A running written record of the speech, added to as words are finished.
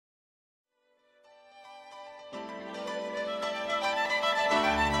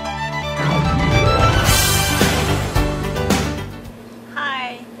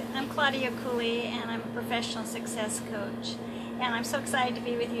professional success coach, and I'm so excited to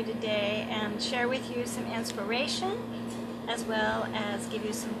be with you today and share with you some inspiration as well as give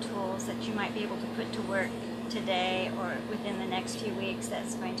you some tools that you might be able to put to work today or within the next few weeks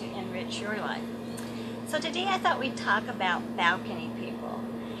that's going to enrich your life. So today I thought we'd talk about balcony people,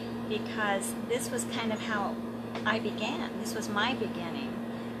 because this was kind of how I began. This was my beginning,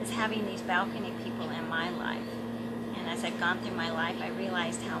 is having these balcony people in my life. And as I've gone through my life, I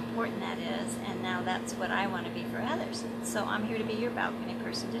realized how important that is, and now that's what I want to be for others. So I'm here to be your balcony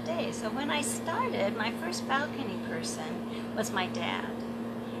person today. So when I started, my first balcony person was my dad.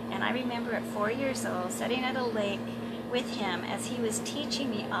 And I remember at 4 years old, sitting at a lake with him as he was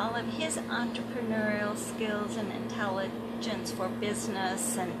teaching me all of his entrepreneurial skills and intelligence for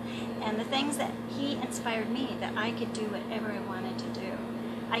business and the things that he inspired me, that I could do whatever I wanted to do.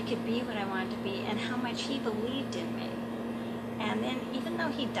 I could be what I wanted to be, and how much he believed in me. And then even though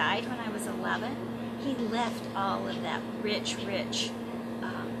he died when I was 11, he left all of that rich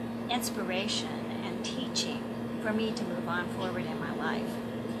inspiration and teaching for me to move on forward in my life.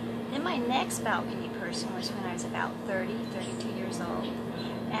 Then my next balcony person was when I was about 32 years old.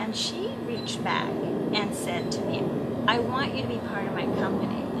 And she reached back and said to me, I want you to be part of my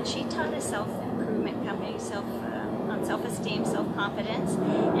company. And she taught a self-improvement company, on self-esteem, self-confidence,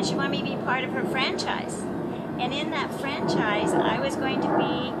 and she wanted me to be part of her franchise. And in that franchise, I was going to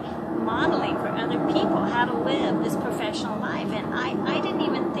be modeling for other people how to live this professional life. And I didn't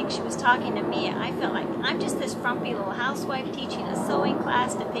even think she was talking to me. I felt like I'm just this frumpy little housewife teaching a sewing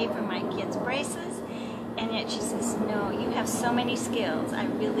class to pay for my kids' braces. And yet she says, no, you have so many skills. I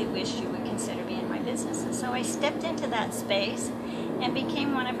really wish you would consider being in my business. And so I stepped into that space and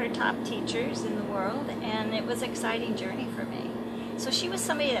became one of her top teachers in the world. And it was an exciting journey for me. So she was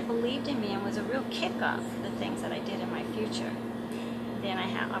somebody that believed in me and was a real kickoff for the things that I did in my future. Then I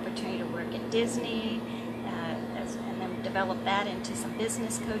had opportunity to work at Disney, and then develop that into some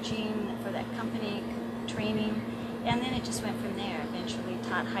business coaching for that company, training, and then it just went from there. Eventually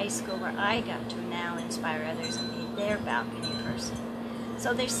taught high school, where I got to now inspire others and be their balcony person.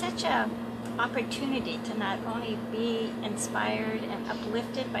 So there's such a opportunity to not only be inspired and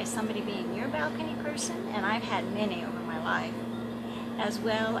uplifted by somebody being your balcony person, and I've had many over my life, as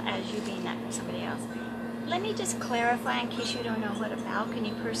well as you being that for somebody else. Let me just clarify, in case you don't know what a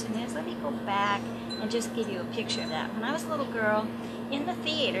balcony person is. Let me go back and just give you a picture of that. When I was a little girl, in the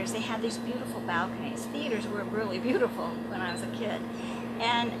theaters, they had these beautiful balconies. Theaters were really beautiful when I was a kid.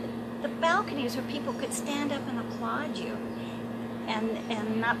 And the balconies where people could stand up and applaud you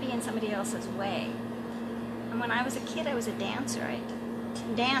and not be in somebody else's way. And when I was a kid, I was a dancer. I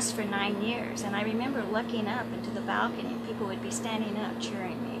danced for 9 years, and I remember looking up into the balcony. People would be standing up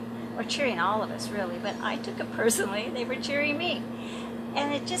cheering me, or cheering all of us really, but I took it personally. They were cheering me.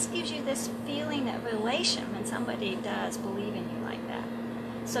 And it just gives you this feeling of elation when somebody does believe in you like that.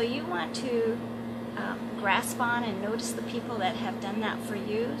 So you want to grasp on and notice the people that have done that for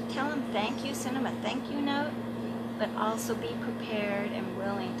you. Tell them thank you, send them a thank you note, but also be prepared and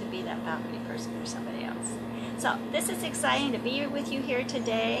willing to be that balcony person for somebody else. So this is exciting to be with you here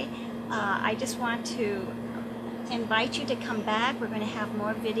today. I just want to invite you to come back. We're going to have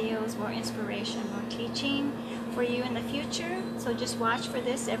more videos, more inspiration, more teaching for you in the future. So just watch for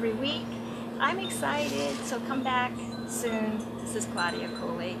this every week. I'm excited, so come back soon. This is Claudia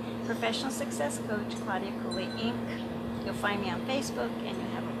Cooley, Professional Success Coach, Claudia Cooley, Inc. You'll find me on Facebook, and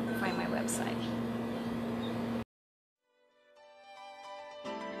you'll find my website.